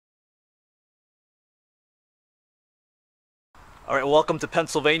All right, welcome to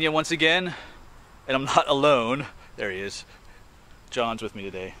Pennsylvania once again, and I'm not alone. There he is. John's with me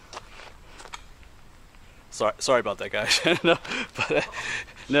today. Sorry about that, guys.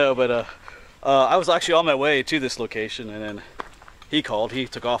 I was actually on my way to this location, and then he called. He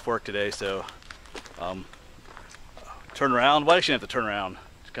took off work today, so turned around. Well, I actually didn't have to turn around.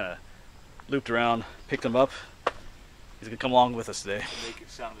 Just kind of looped around, picked him up. He's gonna come along with us today. Make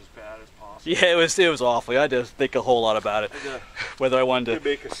it sound as bad as possible. Yeah, it was awful. I had to think a whole lot about it. Whether I wanted to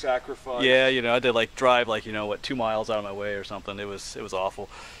make a sacrifice. Yeah, you know, I did like drive like, you know, what, 2 miles out of my way or something. It was awful.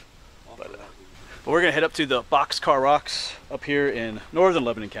 But we're gonna head up to the Boxcar Rocks up here in northern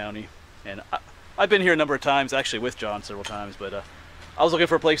Lebanon County, and I've been here a number of times, actually with John several times. But I was looking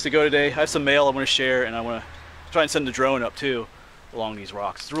for a place to go today. I have some mail I want to share, and I want to try and send the drone up too along these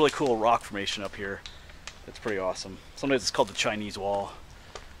rocks. It's a really cool rock formation up here. It's pretty awesome. Sometimes it's called the Chinese Wall.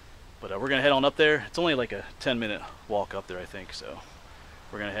 But we're gonna head on up there. It's only like a 10-minute walk up there, I think. So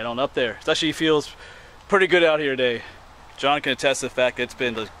we're gonna head on up there. It actually feels pretty good out here today. John can attest to the fact that it's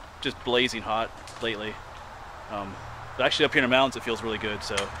been just blazing hot lately. But actually up here in the mountains it feels really good.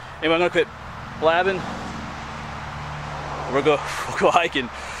 So anyway, I'm gonna quit blabbing. We'll go hiking.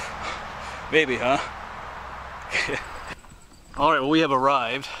 Maybe, huh? All right, well, we have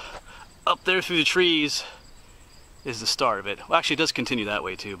arrived. Up there through the trees is the start of it. Well, actually it does continue that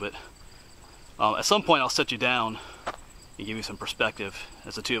way too, but at some point I'll set you down and give you some perspective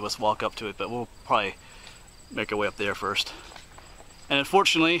as the two of us walk up to it, but we'll probably make our way up there first. And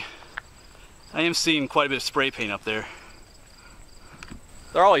unfortunately, I am seeing quite a bit of spray paint up there.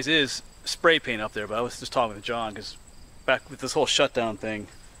 There always is spray paint up there, but I was just talking with John because back with this whole shutdown thing,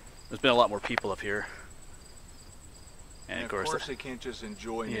 there's been a lot more people up here. And of course they can't just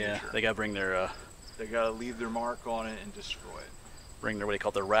enjoy nature. Yeah, they gotta bring their they gotta leave their mark on it and destroy it. Bring their, what they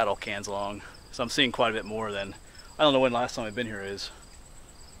call their rattle cans along. So I'm seeing quite a bit more than, I don't know when the last time I've been here is.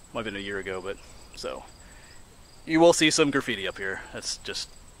 Might have been a year ago, but so you will see some graffiti up here. That's just,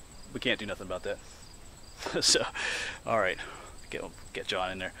 we can't do nothing about that. So all right, get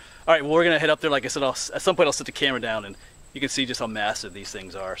John in there. All right, well, we're gonna head up there. Like I said, at some point I'll set the camera down and you can see just how massive these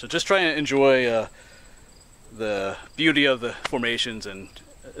things are. So just try and enjoy the beauty of the formations and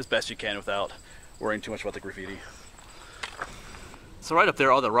as best you can without worrying too much about the graffiti. So right up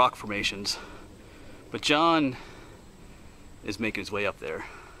there are the rock formations, but John is making his way up there.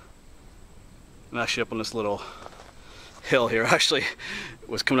 I'm actually up on this little hill here. Actually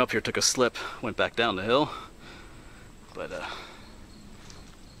was coming up here, took a slip, went back down the hill, but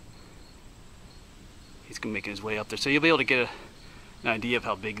he's making his way up there, so you'll be able to get an idea of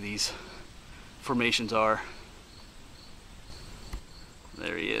how big these formations are.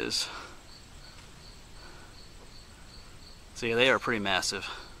 There he is. So yeah, they are pretty massive.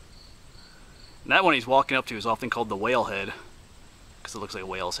 And that one he's walking up to is often called the whale head, because it looks like a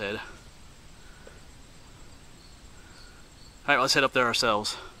whale's head. Alright, let's head up there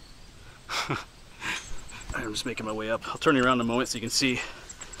ourselves. I'm just making my way up. I'll turn you around in a moment so you can see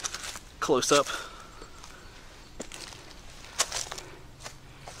close up.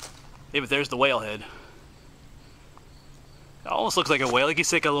 Yeah, but there's the whale head. It almost looks like a whale. You can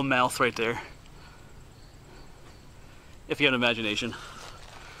see like a little mouth right there, if you have an imagination.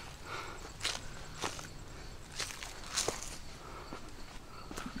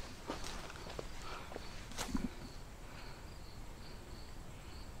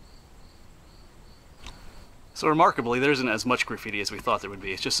 So remarkably, there isn't as much graffiti as we thought there would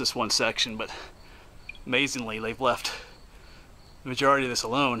be. It's just this one section, but amazingly, they've left the majority of this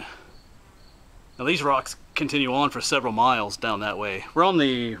alone. Now these rocks continue on for several miles down that way. We're on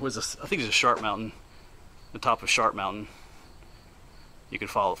the, I think it's a Sharp Mountain, the top of Sharp Mountain. You can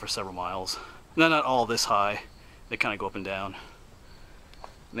follow it for several miles. They're not all this high. They kind of go up and down.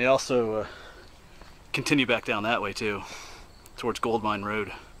 And they also continue back down that way too, towards Gold Mine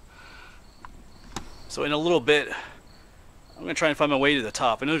Road. So in a little bit, I'm gonna try and find my way to the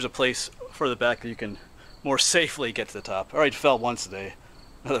top. I know there's a place further back that you can more safely get to the top. I already fell once today,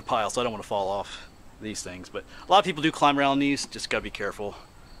 another pile, so I don't want to fall off these things. But a lot of people do climb around these, just gotta be careful.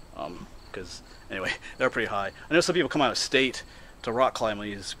 Because anyway, they're pretty high. I know some people come out of state to rock climb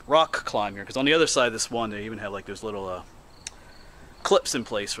these, here, because on the other side of this one, they even have like those little clips in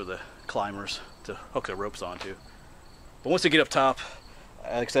place for the climbers to hook their ropes onto. But once they get up top,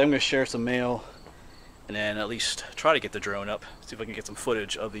 like I said, I'm gonna share some mail and then at least try to get the drone up, see if I can get some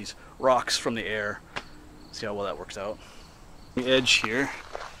footage of these rocks from the air, see how well that works out. The edge here,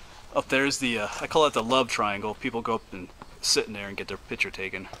 up there's the, I call it the love triangle. People go up and sit in there and get their picture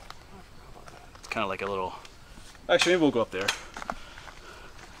taken. It's kind of like a little, actually maybe we'll go up there.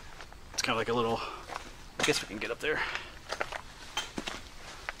 It's kind of like a little, I guess we can get up there.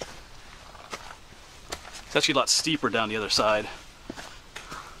 It's actually a lot steeper down the other side.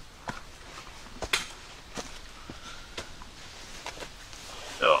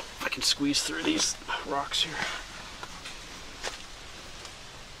 Oh, if I can squeeze through these rocks here.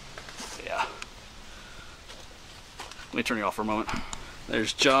 Yeah. Let me turn you off for a moment.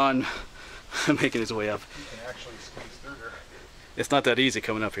 There's John making his way up. You can actually squeeze through there. It's not that easy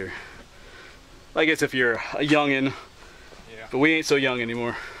coming up here. I guess if you're a youngin', yeah. But we ain't so young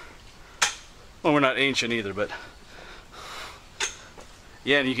anymore. Well, we're not ancient either, but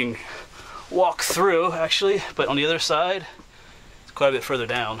yeah, and you can walk through actually, but on the other side, it's quite a bit further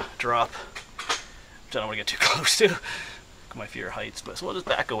down, drop, which I don't want to get too close to. My fear of heights, but so we'll just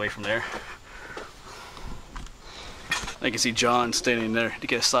back away from there. I can see John standing there to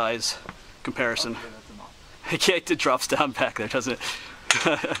get a size comparison. Yeah, it drops down back there, doesn't it?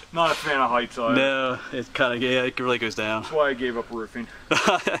 Not a fan of heights either. No, it kind of, yeah, it really goes down. That's why I gave up roofing.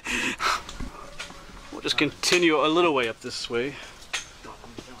 We'll just continue a little way up this way.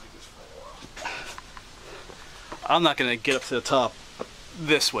 I'm not going to get up to the top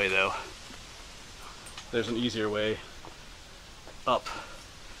this way though. There's an easier way up,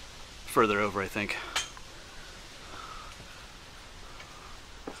 further over, I think.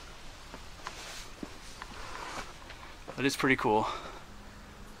 But it's pretty cool.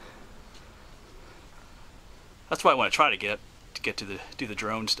 That's why I want to try to get to do the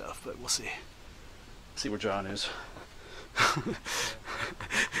drone stuff, but we'll see. See where John is.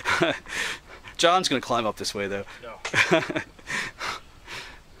 John's gonna climb up this way though. No. I've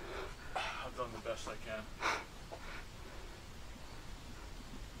done the best I can.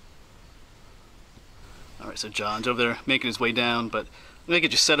 Alright, so John's over there making his way down, but I'm gonna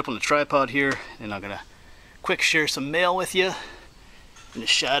get you set up on the tripod here, and I'm gonna quick share some mail with you in the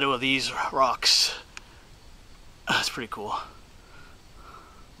shadow of these rocks. That's pretty cool.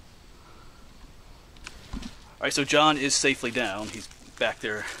 Alright, so John is safely down. He's back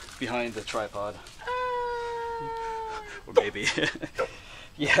there behind the tripod. Or maybe.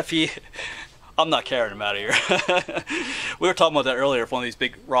 Yeah, I'm not carrying him out of here. We were talking about that earlier. If one of these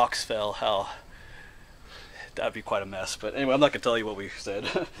big rocks fell, how that'd be quite a mess. But anyway, I'm not gonna tell you what we said.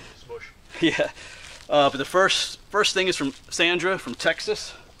 Smush. Yeah. But the first thing is from Sandra from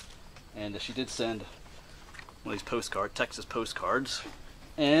Texas, and she did send one of these Texas postcards,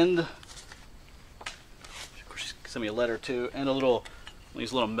 and of course she sent me a letter too, and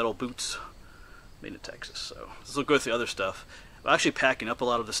these little metal boots made in Texas. So this will go through the other stuff. I'm actually packing up a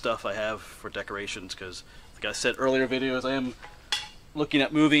lot of the stuff I have for decorations because, like I said earlier videos, I am looking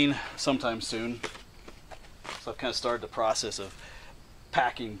at moving sometime soon. So I've kind of started the process of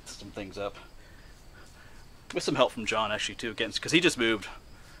packing some things up. With some help from John actually too, again, because he just moved,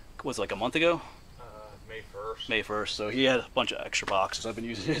 was it like a month ago? May 1st. May 1st, so he had a bunch of extra boxes. I've been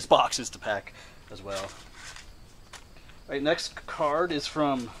using his boxes to pack as well. Alright, next card is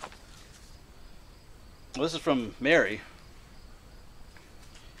from, well, this is from Mary.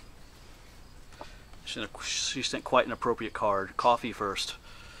 She sent quite an appropriate card. Coffee first.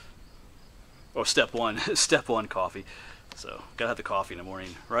 Or step one. Step one, coffee. So, gotta have the coffee in the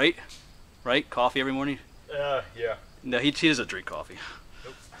morning, right? Right? Coffee every morning? Yeah. No, he doesn't drink coffee.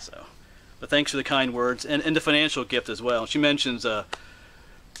 Nope. So, but thanks for the kind words and the financial gift as well. She mentions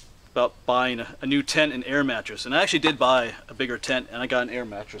about buying a new tent and air mattress, and I actually did buy a bigger tent and I got an air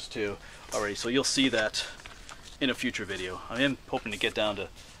mattress too already. So you'll see that in a future video. I am hoping to get down to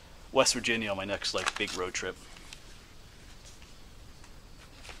West Virginia on my next big road trip.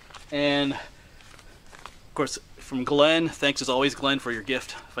 And of course from Glenn, thanks as always Glenn for your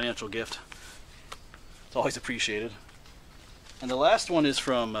gift, financial gift. It's always appreciated. And the last one is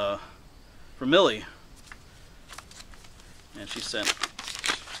from Millie, and she sent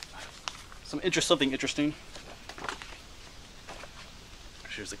something interesting.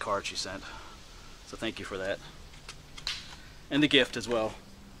 Here's the card she sent. So thank you for that, and the gift as well.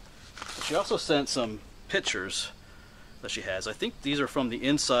 She also sent some pictures that she has. I think these are from the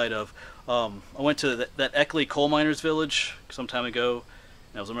inside of. I went to that Eckley coal miners village some time ago.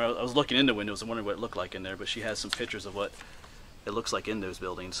 And I was looking into windows and wondering what it looked like in there, but she has some pictures of what it looks like in those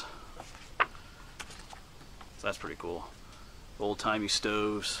buildings. So that's pretty cool. Old-timey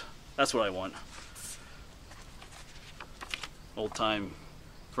stoves. That's what I want. Old-time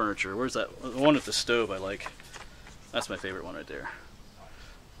furniture. Where's that? The one with the stove I like. That's my favorite one right there.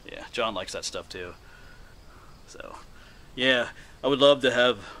 Yeah, John likes that stuff too. So, yeah, I would love to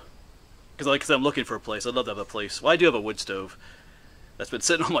have, because I'm looking for a place. I'd love to have a place. Well, I do have a wood stove that's been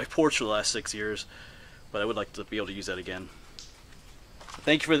sitting on my porch for the last 6 years, but I would like to be able to use that again.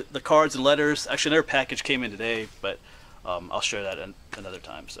 Thank you for the cards and letters. Actually, another package came in today, but I'll share that another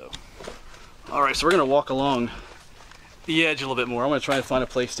time. So, Alright, so we're going to walk along the edge a little bit more. I'm going to try and find a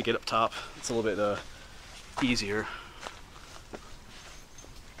place to get up top. It's a little bit easier.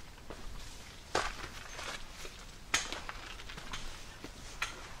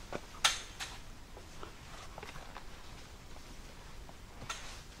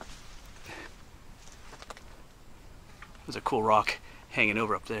 There's a cool rock hanging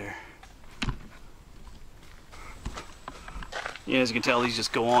over up there. Yeah, as you can tell, these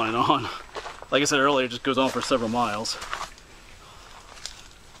just go on and on. Like I said earlier, it just goes on for several miles.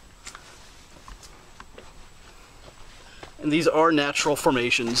 And these are natural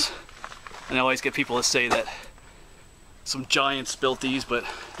formations. And I always get people to say that some giants built these, but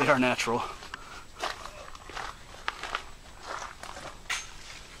they are natural.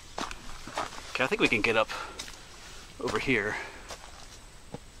 Okay, I think we can get up over here.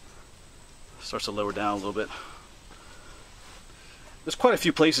 Starts to lower down a little bit. There's quite a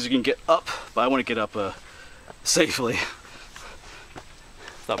few places you can get up, but I want to get up safely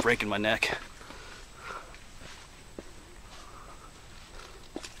without breaking my neck.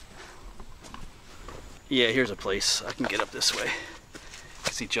 Yeah, here's a place I can get up this way.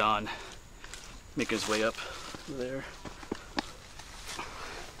 I see John making his way up there.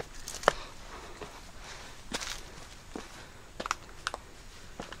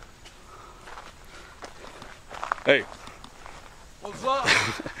 Hey. What's up?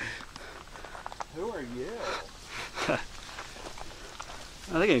 Who are you? I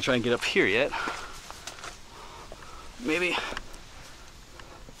think I can try and get up here yet. Maybe.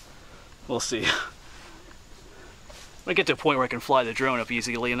 We'll see. When I get to a point where I can fly the drone up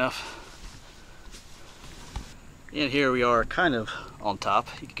easily enough. And here we are kind of on top.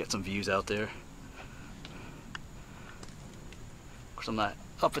 You can get some views out there. Of course I'm not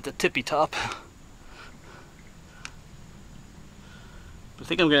up at the tippy top. I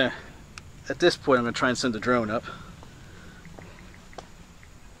think I'm gonna, at this point, I'm gonna try and send the drone up.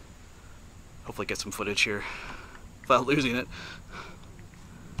 Hopefully get some footage here without losing it.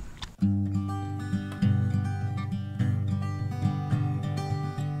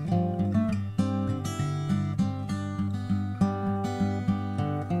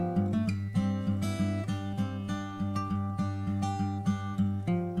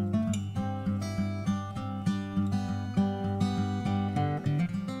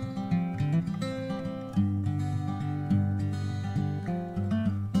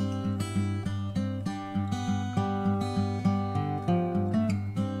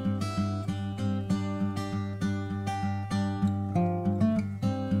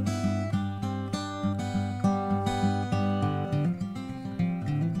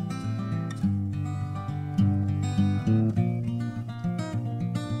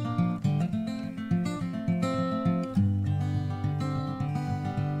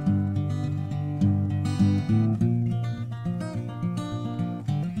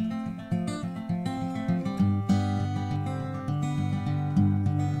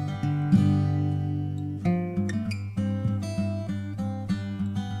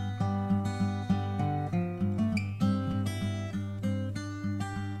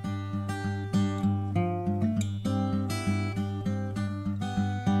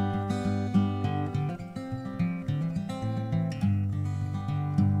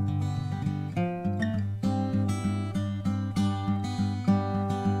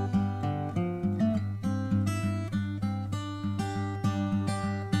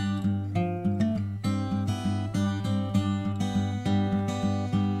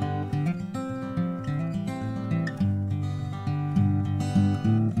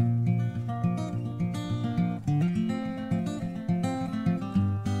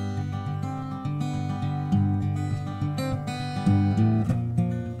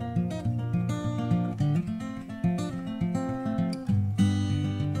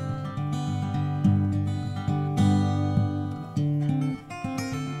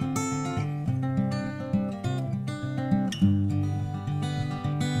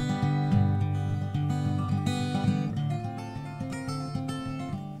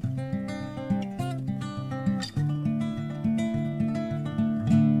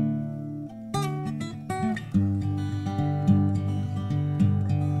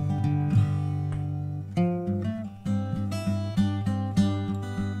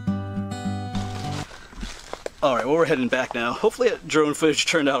 Alright, well we're heading back now. Hopefully that drone footage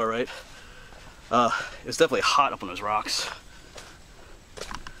turned out alright. It was definitely hot up on those rocks.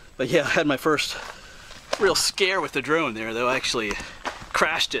 But yeah, I had my first real scare with the drone there, though. I actually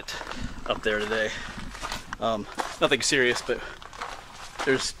crashed it up there today. Nothing serious, but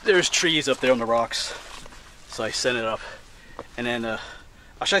there's trees up there on the rocks. So I sent it up. And then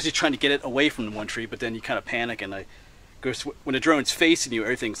was actually trying to get it away from the one tree, but then you kind of panic, and when the drone's facing you,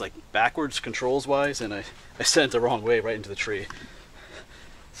 everything's like backwards controls wise, and I sent it the wrong way right into the tree.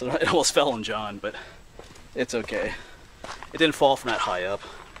 So it almost fell on John, but it's okay. It didn't fall from that high up,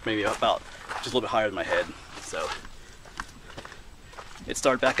 maybe about just a little bit higher than my head. So it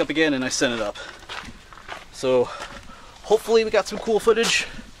started back up again, and I sent it up. So hopefully we got some cool footage.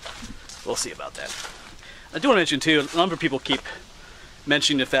 We'll see about that. I do want to mention too, a number of people keep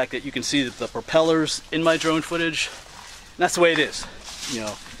mentioning the fact that you can see the propellers in my drone footage. And that's the way it is. You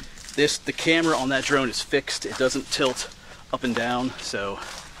know, the camera on that drone is fixed. It doesn't tilt up and down, so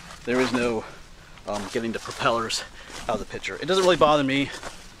there is no getting the propellers out of the picture. It doesn't really bother me,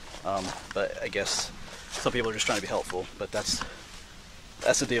 but I guess some people are just trying to be helpful. But that's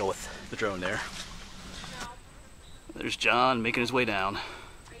the deal with the drone there. There's John making his way down.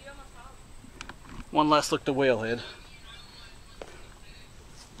 One last look to Whalehead.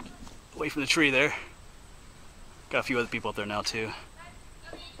 Away from the tree there. Got a few other people up there now too.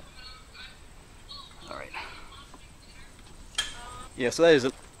 Alright. Yeah, so that is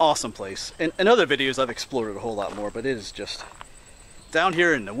an awesome place. And in other videos I've explored it a whole lot more, but it is just... Down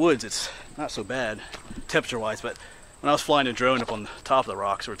here in the woods it's not so bad, temperature wise, but when I was flying a drone up on the top of the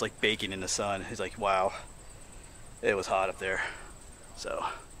rocks where it's like baking in the sun, it's like, wow, it was hot up there. So,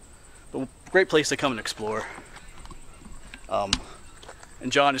 but great place to come and explore.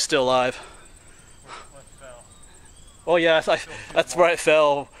 And John is still alive. Oh yeah, that's where I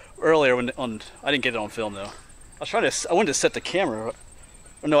fell earlier when I didn't get it on film though. I wanted to set the camera up.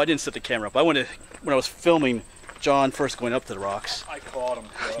 Or no, I didn't set the camera up. When I was filming John first going up to the rocks. I caught him.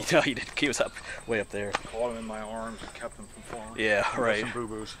 You know, he was up way up there. Caught him in my arms and kept him from falling. Yeah, right. Some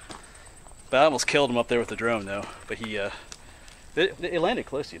boo-boos. But I almost killed him up there with the drone though. But it landed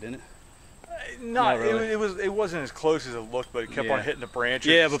close to you, didn't it? Not really. It wasn't as close as it looked, but it kept on hitting the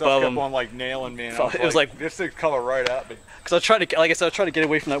branches. Yeah, and but stuff above kept them. on like nailing me. And It was like this thing color right at me. Because I was trying to, like I said, I was trying to get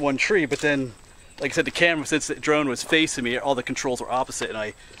away from that one tree, but then, like I said, the camera, since the drone was facing me, all the controls were opposite, and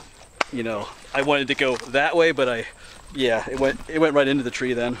I wanted to go that way, but it went right into the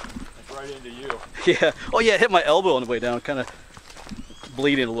tree then. It's right into you. Yeah. Oh yeah, it hit my elbow on the way down, kind of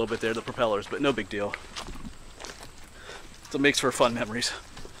bleeding a little bit there, the propellers, but no big deal. So it makes for fun memories.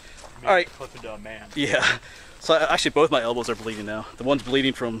 All right. Clip into a man. Yeah. So actually, both my elbows are bleeding now. The one's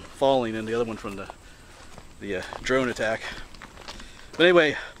bleeding from falling, and the other one from the drone attack. But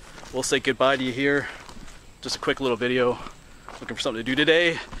anyway, we'll say goodbye to you here. Just a quick little video. Looking for something to do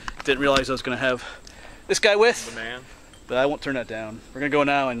today. Didn't realize I was going to have this guy with. The man. But I won't turn that down. We're going to go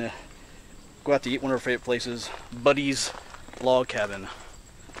now and go out to eat one of our favorite places, Buddy's Log Cabin.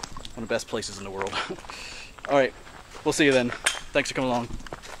 One of the best places in the world. All right. We'll see you then. Thanks for coming along.